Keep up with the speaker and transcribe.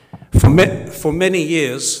For many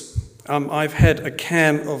years, I've had a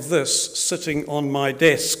can of this sitting on my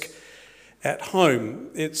desk at home.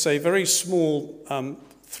 It's a very small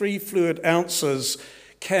 3 fluid ounces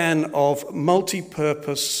can of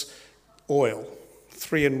multi-purpose oil,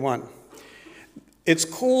 3-in-1. It's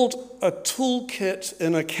called a toolkit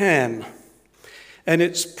in a can, and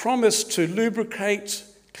it's promised to lubricate,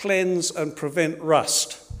 cleanse, and prevent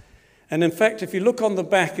rust. And in fact, if you look on the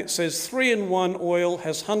back, it says 3-in-1 oil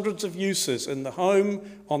has hundreds of uses in the home,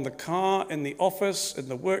 on the car, in the office, in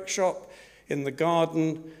the workshop, in the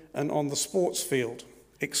garden, and on the sports field,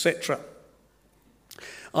 etc.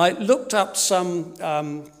 I looked up some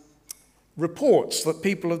reports that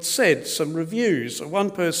people had said, some reviews.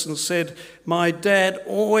 One person said, "My dad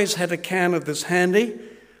always had a can of this handy.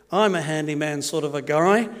 I'm a handyman sort of a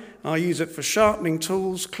guy. I use it for sharpening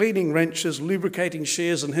tools, cleaning wrenches, lubricating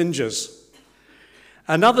shears and hinges."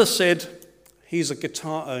 Another said, he's a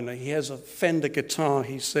guitar owner. He has a Fender guitar.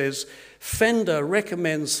 He says, "Fender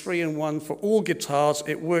recommends 3-in-1 for all guitars.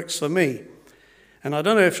 It works for me." And I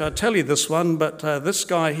don't know if I tell you this one, but this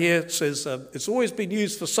guy here says, "It's always been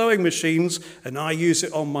used for sewing machines, and I use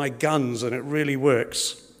it on my guns, and it really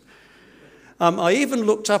works." I even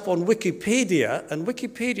looked up on Wikipedia, and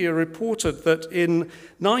Wikipedia reported that in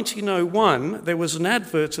 1901, there was an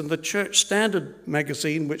advert in the Church Standard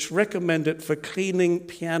magazine which recommended it for cleaning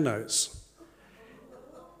pianos,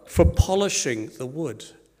 for polishing the wood.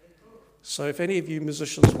 So if any of you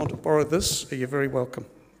musicians want to borrow this, you're very welcome.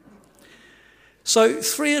 So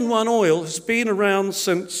 3-in-1 oil has been around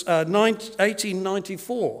since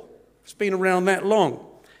 1894. It's been around that long.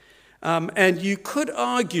 And you could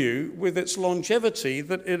argue with its longevity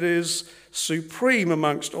that it is supreme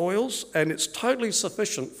amongst oils and it's totally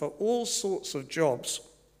sufficient for all sorts of jobs.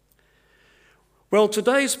 Well,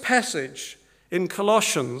 today's passage in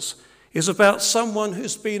Colossians is about someone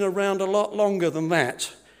who's been around a lot longer than that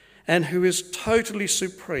and who is totally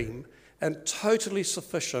supreme and totally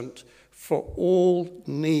sufficient for all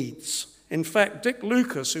needs. In fact, Dick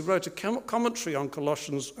Lucas, who wrote a commentary on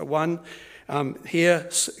Colossians 1, here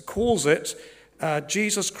calls it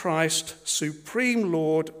Jesus Christ, supreme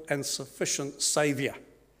Lord and sufficient Saviour.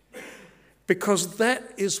 Because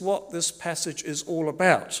that is what this passage is all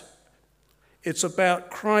about. It's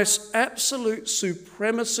about Christ's absolute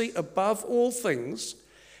supremacy above all things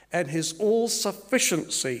and his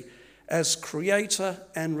all-sufficiency as creator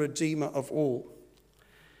and redeemer of all.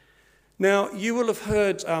 Now, you will have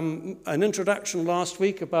heard an introduction last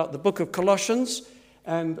week about the book of Colossians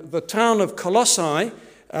and the town of Colossae,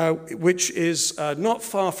 which is not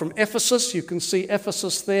far from Ephesus. You can see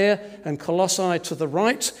Ephesus there and Colossae to the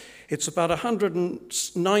right. It's about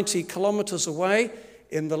 190 kilometers away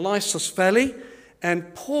in the Lycus Valley.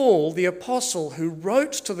 And Paul, the apostle who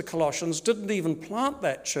wrote to the Colossians, didn't even plant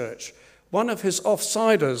that church. One of his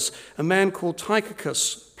offsiders, a man called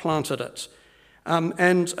Tychicus, planted it.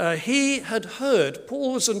 He had heard,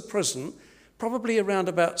 Paul was in prison, probably around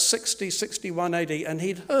about 60, 61 AD, and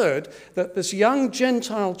he'd heard that this young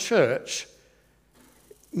Gentile church,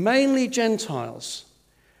 mainly Gentiles,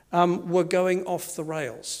 were going off the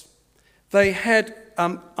rails. They had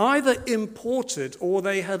either imported or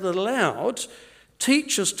they had allowed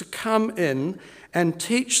teachers to come in and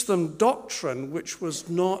teach them doctrine which was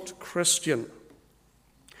not Christian.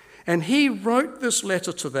 And he wrote this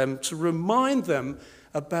letter to them to remind them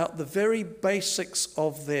about the very basics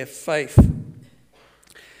of their faith.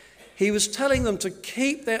 He was telling them to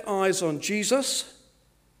keep their eyes on Jesus,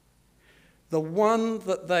 the one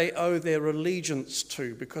that they owe their allegiance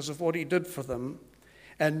to because of what he did for them,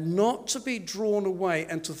 and not to be drawn away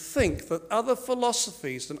and to think that other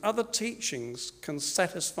philosophies and other teachings can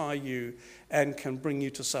satisfy you and can bring you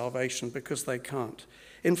to salvation, because they can't.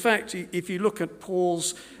 In fact, if you look at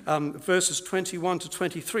Paul's verses 21 to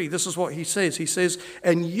 23, this is what he says. He says,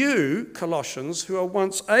 "And you, Colossians, who are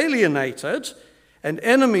once alienated and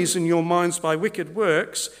enemies in your minds by wicked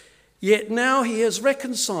works, yet now he has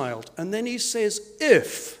reconciled." And then he says,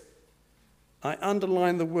 "If," I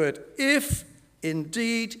underline the word, "if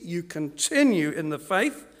indeed you continue in the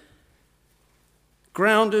faith,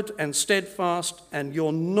 grounded and steadfast, and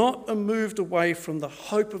you're not moved away from the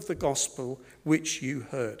hope of the gospel which you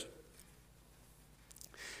heard."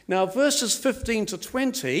 Now, verses 15 to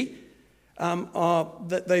 20 are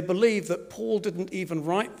that they believe that Paul didn't even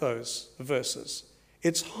write those verses.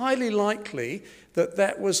 It's highly likely that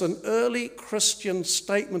that was an early Christian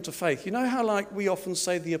statement of faith. You know how, like, we often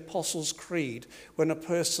say the Apostles' Creed when a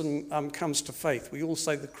person comes to faith? We all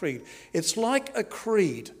say the creed. It's like a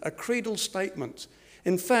creed, a creedal statement.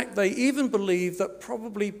 In fact, they even believe that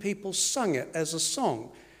probably people sung it as a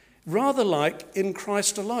song. rather like in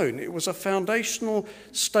Christ alone. It was a foundational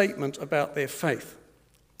statement about their faith.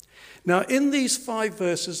 Now, in these 5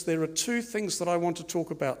 verses, there are 2 things that I want to talk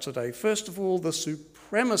about today. First of all, the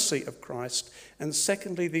supremacy of Christ, and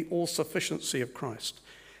secondly, the all-sufficiency of Christ.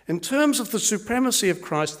 In terms of the supremacy of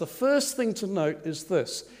Christ, the first thing to note is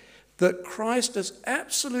this, that Christ is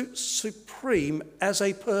absolute supreme as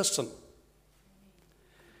a person.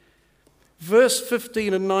 Verse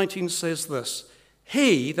 15 and 19 says this,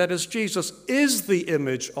 He, that is Jesus, is the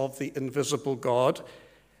image of the invisible God,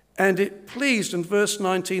 and it pleased, in verse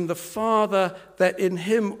 19, the Father that in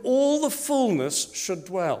him all the fullness should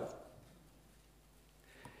dwell.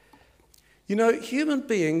 You know, human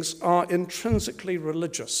beings are intrinsically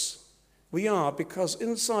religious. We are, because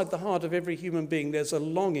inside the heart of every human being there's a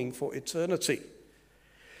longing for eternity.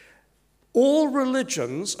 All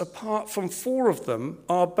religions, apart from 4 of them,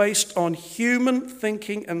 are based on human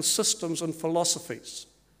thinking and systems and philosophies.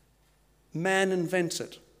 Man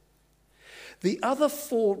invented. The other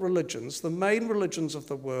 4 religions, the main religions of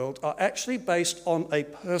the world, are actually based on a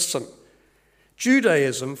person.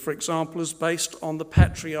 Judaism, for example, is based on the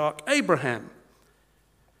patriarch Abraham,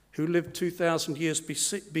 who lived 2,000 years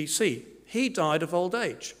BC. He died of old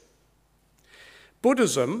age.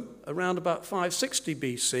 Buddhism, around about 560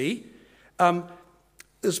 BC,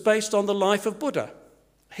 is based on the life of Buddha.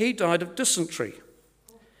 He died of dysentery.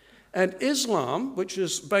 And Islam, which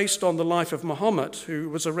is based on the life of Muhammad, who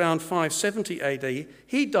was around 570 AD,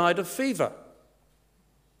 he died of fever.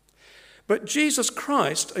 But Jesus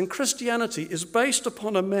Christ and Christianity is based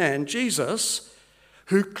upon a man, Jesus,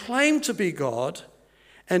 who claimed to be God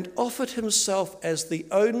and offered himself as the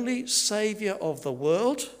only Saviour of the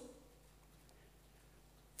world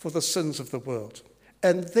for the sins of the world.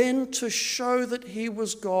 And then to show that he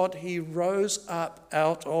was God, he rose up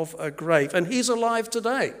out of a grave. And he's alive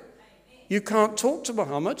today. You can't talk to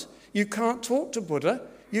Muhammad. You can't talk to Buddha.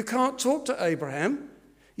 You can't talk to Abraham.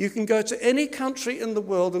 You can go to any country in the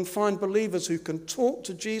world and find believers who can talk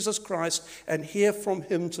to Jesus Christ and hear from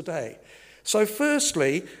him today. So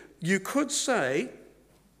firstly, you could say,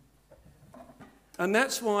 and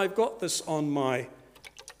that's why I've got this on my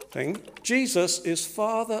thing, Jesus is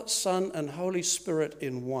Father, Son, and Holy Spirit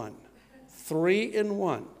in one. 3 in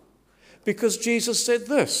 1. Because Jesus said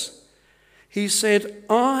this. He said,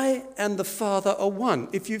 I and the Father are one.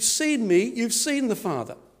 If you've seen me, you've seen the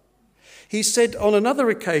Father. He said on another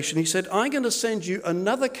occasion, he said, I'm going to send you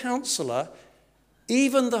another counselor,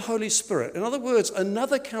 even the Holy Spirit. In other words,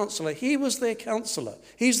 another counselor. He was their counselor.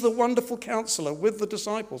 He's the wonderful counselor with the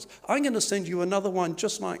disciples. I'm going to send you another one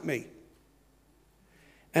just like me.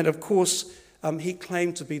 And of course, he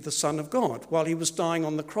claimed to be the Son of God. While he was dying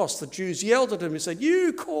on the cross, the Jews yelled at him and said,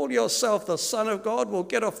 you call yourself the Son of God? Well,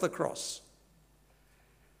 get off the cross.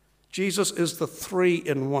 Jesus is the 3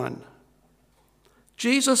 in 1.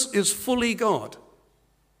 Jesus is fully God.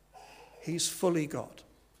 He's fully God.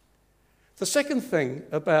 The second thing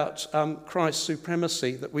about Christ's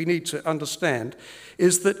supremacy that we need to understand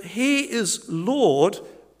is that he is Lord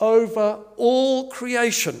over all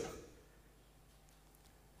creation.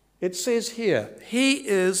 It says here, he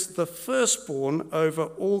is the firstborn over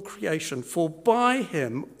all creation, for by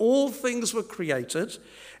him all things were created,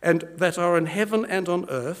 and that are in heaven and on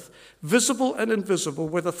earth, visible and invisible,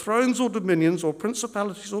 whether thrones or dominions or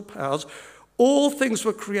principalities or powers, all things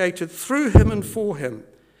were created through him and for him.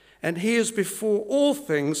 And he is before all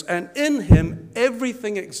things, and in him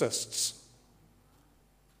everything exists.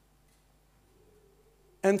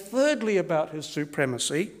 And thirdly, about his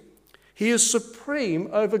supremacy, he is supreme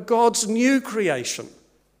over God's new creation.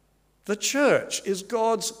 The church is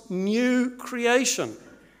God's new creation.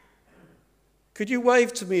 Could you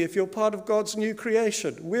wave to me if you're part of God's new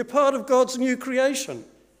creation? We're part of God's new creation.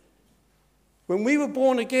 When we were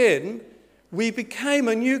born again, we became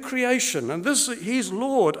a new creation. And he's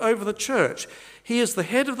Lord over the church. He is the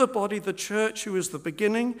head of the body, the church, who is the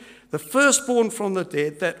beginning, the firstborn from the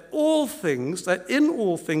dead, that in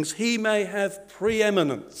all things he may have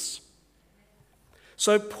preeminence.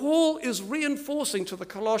 So Paul is reinforcing to the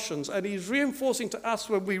Colossians, and he's reinforcing to us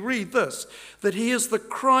when we read this, that he is the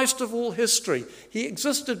Christ of all history. He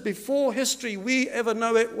existed before history we ever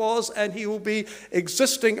know it was, and he will be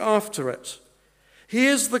existing after it. He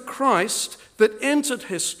is the Christ that entered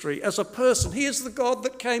history as a person. He is the God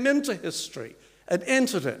that came into history and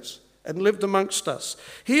entered it and lived amongst us.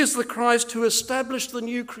 He is the Christ who established the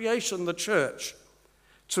new creation, the church,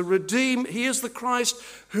 to redeem. He is the Christ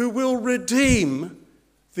who will redeem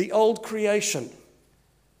the old creation.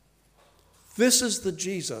 This is the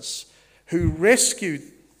Jesus who rescued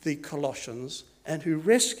the Colossians and who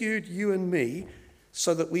rescued you and me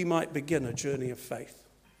so that we might begin a journey of faith.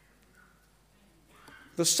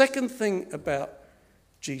 The second thing about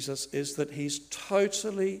Jesus is that he's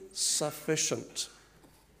totally sufficient.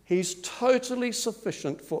 He's totally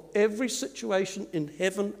sufficient for every situation in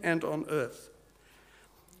heaven and on earth.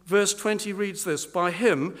 Verse 20 reads this, by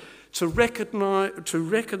him to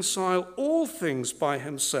reconcile all things by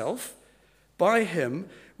himself, by him,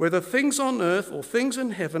 whether things on earth or things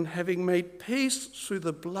in heaven, having made peace through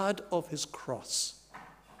the blood of his cross.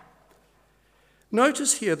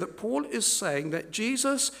 Notice here that Paul is saying that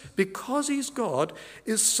Jesus, because he's God,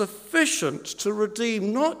 is sufficient to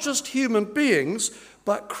redeem not just human beings,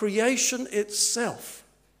 but creation itself.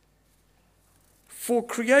 For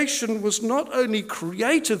creation was not only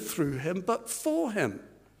created through him, but for him.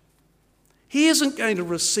 He isn't going to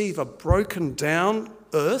receive a broken down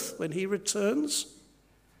earth when he returns.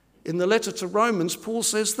 In the letter to Romans, Paul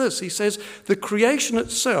says this. He says, the creation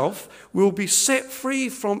itself will be set free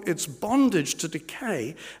from its bondage to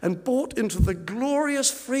decay and brought into the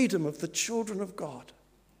glorious freedom of the children of God.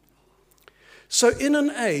 So in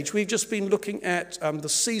an age, we've just been looking at the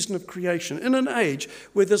season of creation, in an age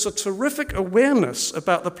where there's a terrific awareness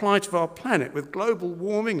about the plight of our planet with global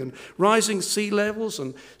warming and rising sea levels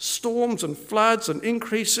and storms and floods and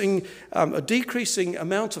a decreasing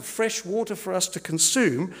amount of fresh water for us to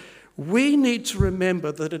consume, we need to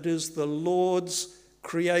remember that it is the Lord's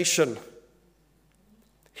creation.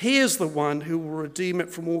 He is the one who will redeem it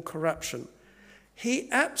from all corruption. He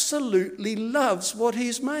absolutely loves what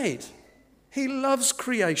he's made. He loves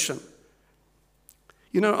creation.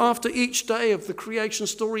 You know, after each day of the creation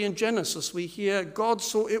story in Genesis, we hear God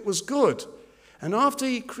saw it was good. And after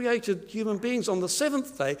he created human beings on the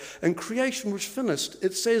seventh day and creation was finished,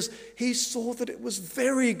 it says he saw that it was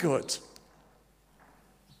very good.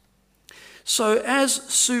 So as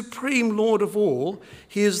supreme Lord of all,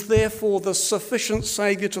 he is therefore the sufficient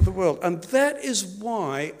Saviour to the world. And that is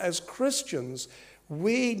why, as Christians,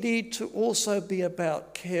 we need to also be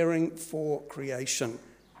about caring for creation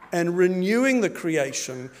and renewing the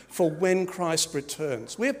creation for when Christ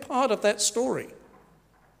returns. We're part of that story.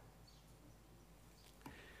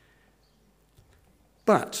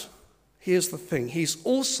 But here's the thing. He's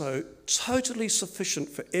also totally sufficient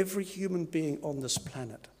for every human being on this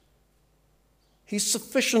planet. He's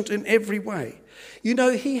sufficient in every way. You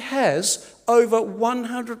know, he has over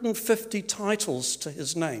 150 titles to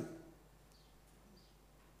his name.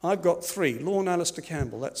 I've got 3. Lorne Alistair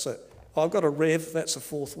Campbell, that's it. I've got a Rev, that's a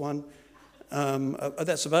 4th one.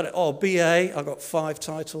 That's about it. Oh, BA, I've got 5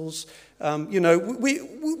 titles. You know,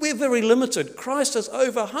 we're very limited. Christ has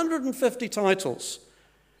over 150 titles.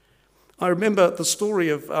 I remember the story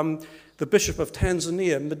of the Bishop of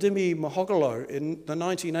Tanzania, Mdimi Mahogolo, in the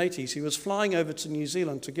 1980s. He was flying over to New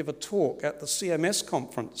Zealand to give a talk at the CMS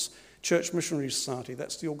conference, Church Missionary Society.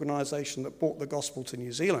 That's the organisation that brought the gospel to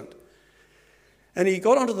New Zealand. And he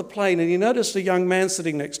got onto the plane and he noticed a young man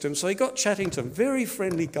sitting next to him. So he got chatting to him. Very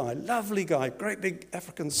friendly guy, lovely guy, great big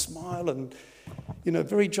African smile and, you know,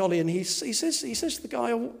 very jolly. And he says to the guy,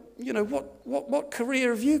 you know, what career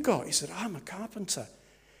have you got? He said, I'm a carpenter.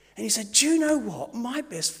 And he said, do you know what? My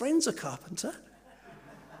best friend's a carpenter.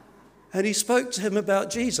 And he spoke to him about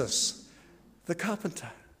Jesus, the carpenter.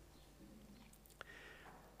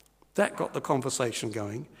 That got the conversation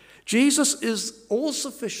going. Jesus is all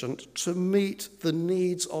sufficient to meet the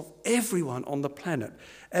needs of everyone on the planet.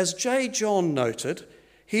 As J. John noted,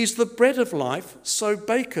 he's the bread of life so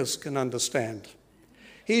bakers can understand.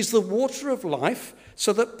 He's the water of life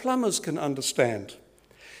so that plumbers can understand.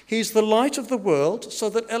 He's the light of the world so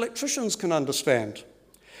that electricians can understand.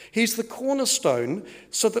 He's the cornerstone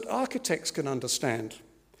so that architects can understand.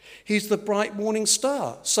 He's the bright morning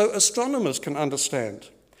star so astronomers can understand.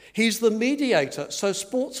 He's the mediator so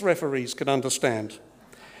sports referees can understand.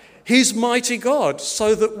 He's mighty God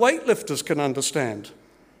so that weightlifters can understand.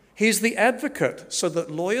 He's the advocate so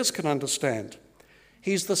that lawyers can understand.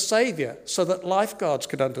 He's the saviour so that lifeguards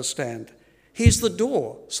can understand. He's the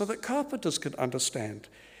door so that carpenters can understand.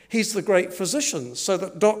 He's the great physician so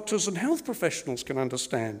that doctors and health professionals can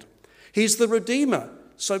understand. He's the redeemer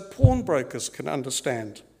so pawnbrokers can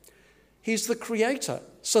understand. He's the creator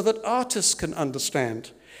so that artists can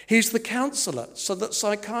understand. He's the counselor so that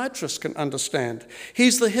psychiatrists can understand.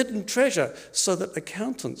 He's the hidden treasure so that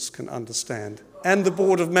accountants can understand, and the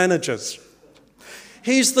board of managers.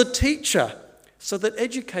 He's the teacher so that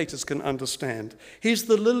educators can understand. He's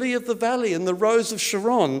the lily of the valley and the rose of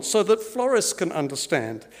Sharon so that florists can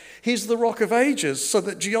understand. He's the rock of ages so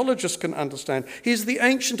that geologists can understand. He's the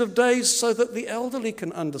ancient of days so that the elderly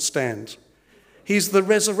can understand. He's the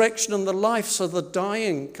resurrection and the life so the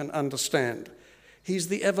dying can understand. He's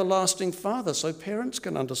the everlasting Father, so parents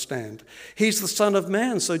can understand. He's the Son of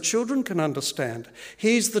Man, so children can understand.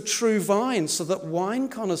 He's the true vine, so that wine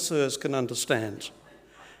connoisseurs can understand.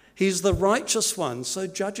 He's the righteous one, so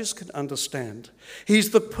judges can understand.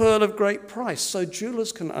 He's the pearl of great price, so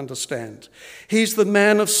jewelers can understand. He's the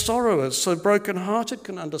man of sorrows, so broken-hearted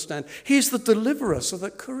can understand. He's the deliverer, so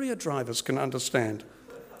that courier drivers can understand.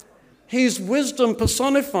 He's wisdom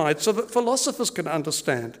personified so that philosophers can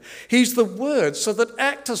understand. He's the word so that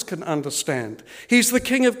actors can understand. He's the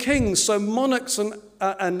King of Kings so monarchs and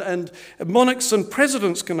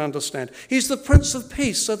presidents can understand. He's the Prince of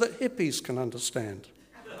Peace so that hippies can understand.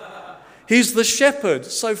 He's the shepherd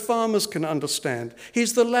so farmers can understand.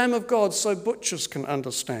 He's the Lamb of God so butchers can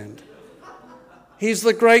understand. He's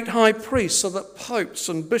the great high priest so that popes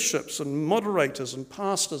and bishops and moderators and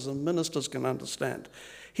pastors and ministers can understand.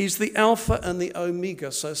 He's the Alpha and the Omega,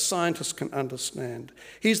 so scientists can understand.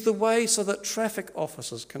 He's the way so that traffic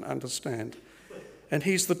officers can understand. And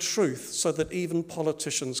he's the truth so that even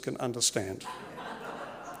politicians can understand.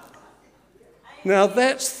 Now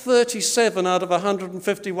that's 37 out of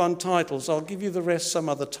 151 titles. I'll give you the rest some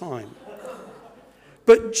other time.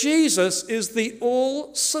 But Jesus is the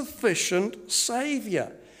all-sufficient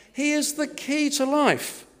Saviour. He is the key to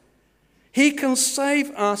life. He can save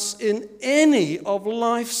us in any of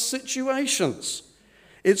life's situations.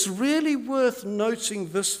 It's really worth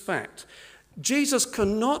noting this fact. Jesus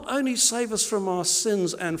can not only save us from our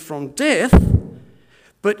sins and from death,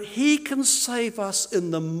 but he can save us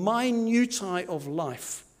in the minutiae of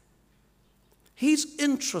life. He's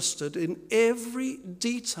interested in every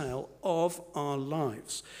detail of our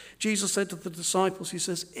lives. Jesus said to the disciples, he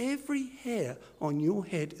says, every hair on your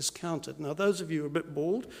head is counted. Now, those of you who are a bit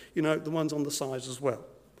bald, you know, the ones on the sides as well.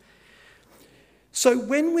 So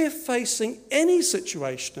when we're facing any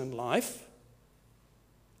situation in life,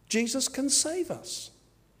 Jesus can save us.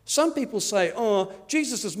 Some people say, oh,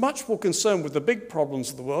 Jesus is much more concerned with the big problems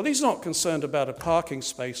of the world. He's not concerned about a parking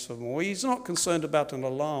space for more. He's not concerned about an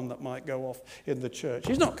alarm that might go off in the church.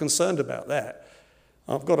 He's not concerned about that.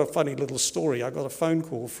 I've got a funny little story. I got a phone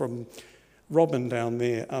call from Robin down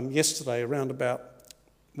there yesterday around about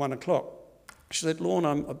 1 o'clock. She said, Lorne,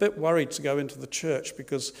 I'm a bit worried to go into the church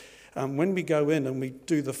because when we go in and we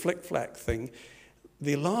do the flick-flack thing,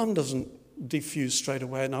 the alarm doesn't diffuse straight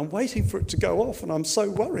away, and I'm waiting for it to go off, and I'm so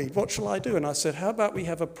worried. What shall I do? And I said, how about we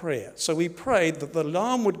have a prayer? So we prayed that the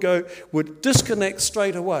alarm would disconnect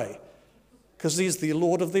straight away, because he's the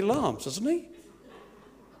Lord of the alarms, isn't he?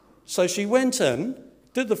 So she went in,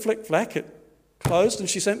 did the flick-flack, it closed, and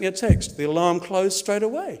she sent me a text. The alarm closed straight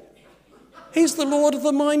away. He's the Lord of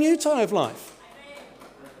the minutiae of life.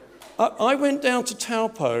 I went down to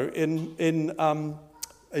Taupo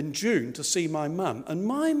in June to see my mum, and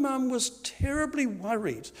my mum was terribly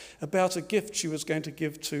worried about a gift she was going to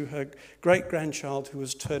give to her great-grandchild who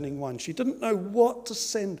was turning 1. She didn't know what to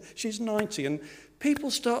send. She's 90, and people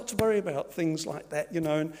start to worry about things like that, you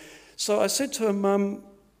know. And so I said to her, Mum,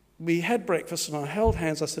 we had breakfast and I held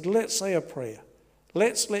hands. I said, let's say a prayer.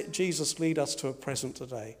 Let's let Jesus lead us to a present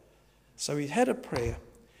today. So we had a prayer,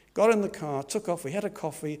 got in the car, took off, we had a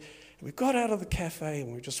coffee, and we got out of the cafe and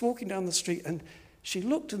we were just walking down the street, and she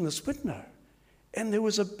looked in this window and there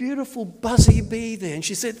was a beautiful buzzy bee there, and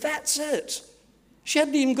she said, that's it. She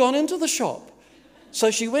hadn't even gone into the shop.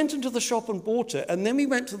 So she went into the shop and bought it, and then we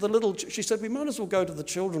went to she said, we might as well go to the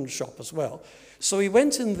children's shop as well. So we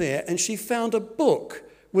went in there and she found a book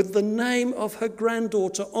with the name of her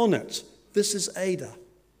granddaughter on it. This is Ada.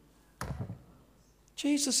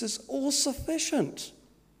 Jesus is all sufficient.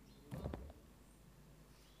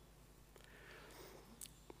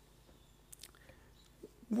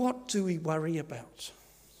 What do we worry about?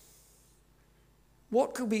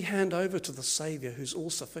 What could we hand over to the Saviour who's all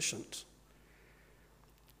sufficient?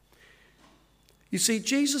 You see,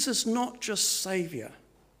 Jesus is not just Saviour,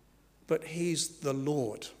 but he's the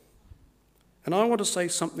Lord. And I want to say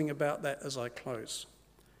something about that as I close.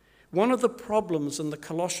 One of the problems in the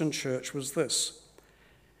Colossian church was this.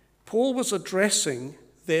 Paul was addressing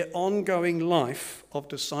their ongoing life of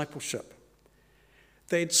discipleship.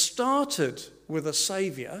 They'd started with a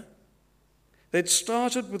Saviour. They'd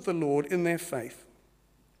started with the Lord in their faith.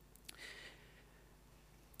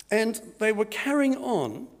 And they were carrying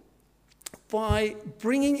on by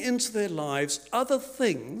bringing into their lives other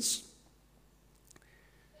things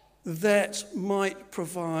that might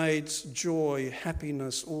provide joy,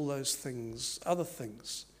 happiness, all those things, other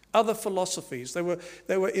things. Other philosophies. They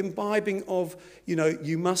were imbibing of,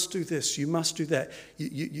 you must do this, you must do that.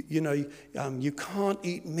 You can't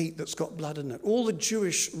eat meat that's got blood in it. All the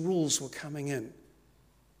Jewish rules were coming in.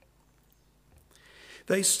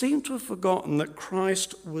 They seem to have forgotten that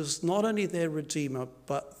Christ was not only their Redeemer,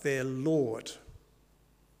 but their Lord.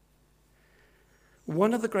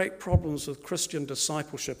 One of the great problems with Christian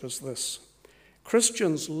discipleship is this.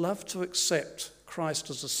 Christians love to accept Christ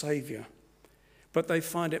as a Saviour, but they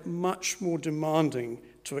find it much more demanding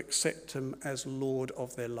to accept him as Lord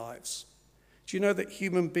of their lives. Do you know that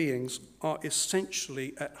human beings are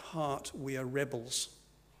essentially, at heart, we are rebels?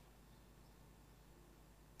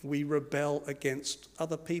 We rebel against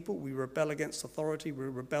other people, we rebel against authority, we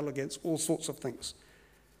rebel against all sorts of things.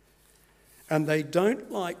 And they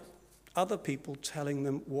don't like other people telling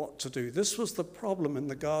them what to do. This was the problem in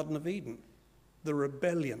the Garden of Eden, the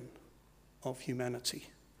rebellion of humanity.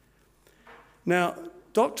 Now,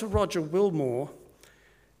 Dr. Roger Wilmore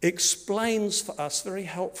explains for us very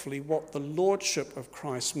helpfully what the lordship of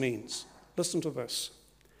Christ means. Listen to this.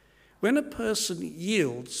 When a person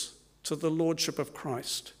yields to the lordship of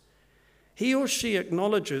Christ, he or she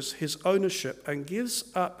acknowledges his ownership and gives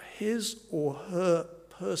up his or her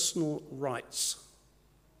personal rights.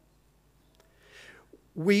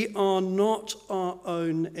 We are not our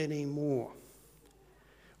own anymore.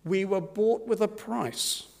 We were bought with a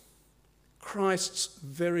price, Christ's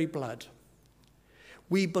very blood.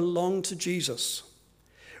 We belong to Jesus.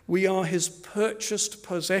 We are his purchased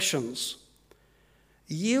possessions.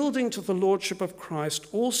 Yielding to the lordship of Christ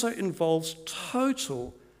also involves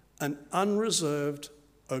total and unreserved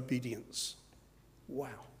obedience.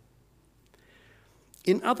 Wow.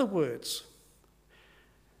 In other words,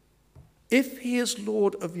 if he is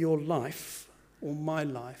Lord of your life, or my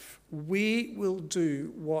life, we will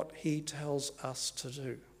do what he tells us to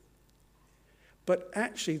do. But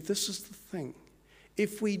actually, this is the thing.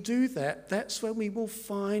 If we do that, that's when we will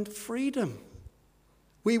find freedom.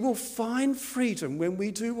 We will find freedom when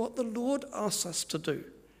we do what the Lord asks us to do.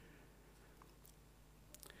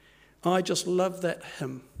 I just love that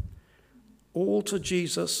hymn. All to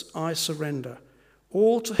Jesus I surrender.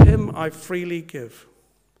 All to him I freely give.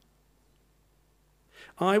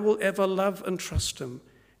 I will ever love and trust him,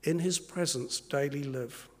 in his presence daily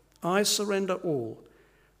live. I surrender all,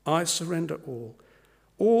 I surrender all.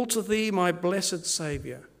 All to thee, my blessed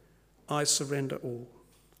Saviour, I surrender all.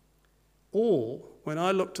 All, when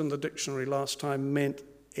I looked in the dictionary last time, meant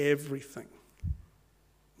everything.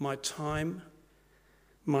 My time,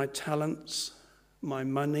 my talents, my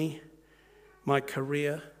money, my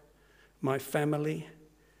career, my family,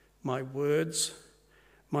 my words,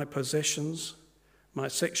 my possessions, my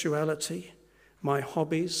sexuality, my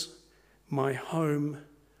hobbies, my home,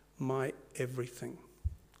 my everything.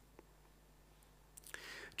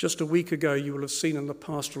 Just a week ago, you will have seen in the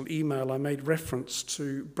pastoral email I made reference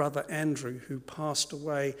to Brother Andrew, who passed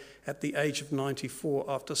away at the age of 94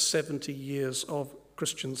 after 70 years of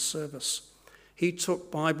Christian service. He took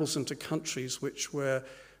Bibles into countries which were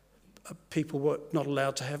people were not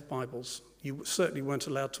allowed to have Bibles. You certainly weren't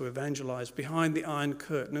allowed to evangelize behind the Iron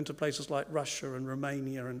Curtain into places like Russia and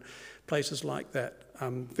Romania and places like that.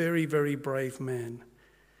 Very, very brave man.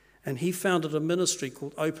 And he founded a ministry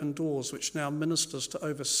called Open Doors, which now ministers to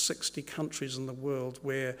over 60 countries in the world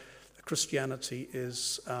where Christianity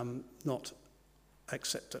is not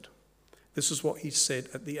accepted. This is what he said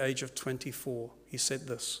at the age of 24. He said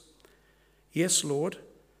this: "Yes, Lord,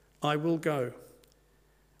 I will go.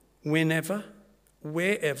 Whenever,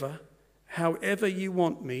 wherever, however you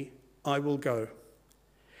want me, I will go.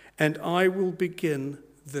 And I will begin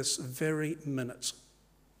this very minute."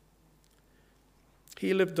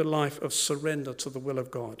 He lived a life of surrender to the will of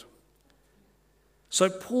God. So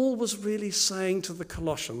Paul was really saying to the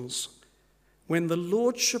Colossians, when the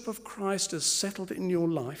lordship of Christ is settled in your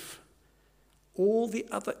life, all the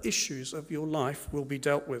other issues of your life will be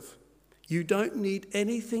dealt with. You don't need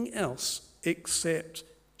anything else except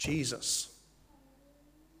Jesus.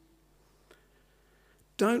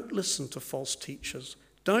 Don't listen to false teachers.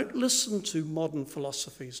 Don't listen to modern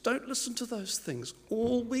philosophies. Don't listen to those things.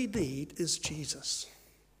 All we need is Jesus.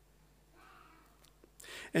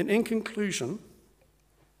 And in conclusion,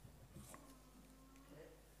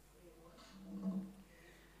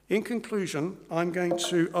 I'm going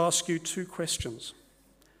to ask you two questions.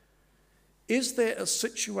 Is there a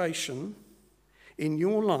situation in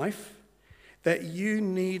your life that you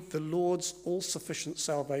need the Lord's all-sufficient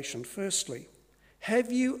salvation? Firstly,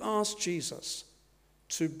 have you asked Jesus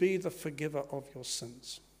to be the forgiver of your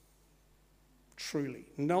sins? Truly,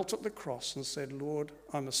 knelt at the cross and said, "Lord,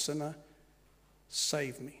 I'm a sinner,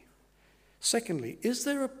 save me." Secondly, is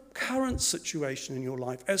there a current situation in your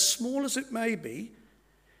life, as small as it may be,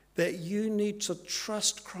 that you need to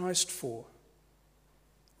trust Christ for,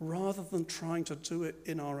 rather than trying to do it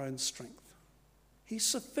in our own strength? He's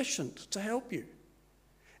sufficient to help you.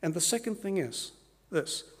 And the second thing is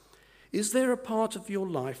this: is there a part of your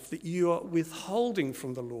life that you are withholding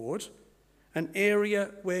from the Lord, an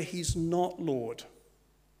area where he's not Lord?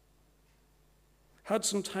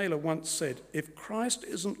 Hudson Taylor once said, if Christ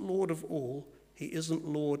isn't Lord of all, he isn't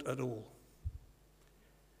Lord at all.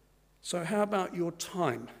 So how about your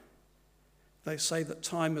time? They say that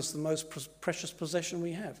time is the most precious possession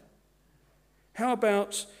we have. How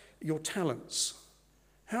about your talents?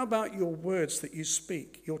 How about your words that you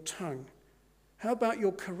speak, your tongue? How about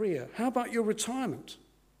your career? How about your retirement?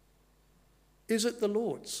 Is it the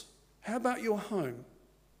Lord's? How about your home?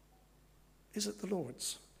 Is it the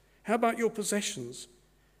Lord's? How about your possessions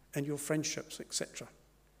and your friendships, etc.?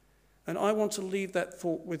 And I want to leave that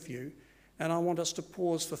thought with you, and I want us to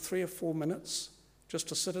pause for 3 or 4 minutes just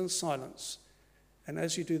to sit in silence. And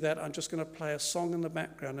as you do that, I'm just going to play a song in the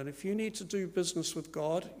background. And if you need to do business with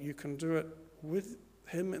God, you can do it with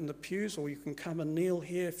him in the pews, or you can come and kneel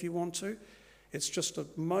here if you want to. It's just a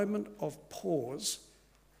moment of pause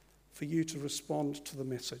for you to respond to the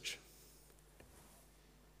message.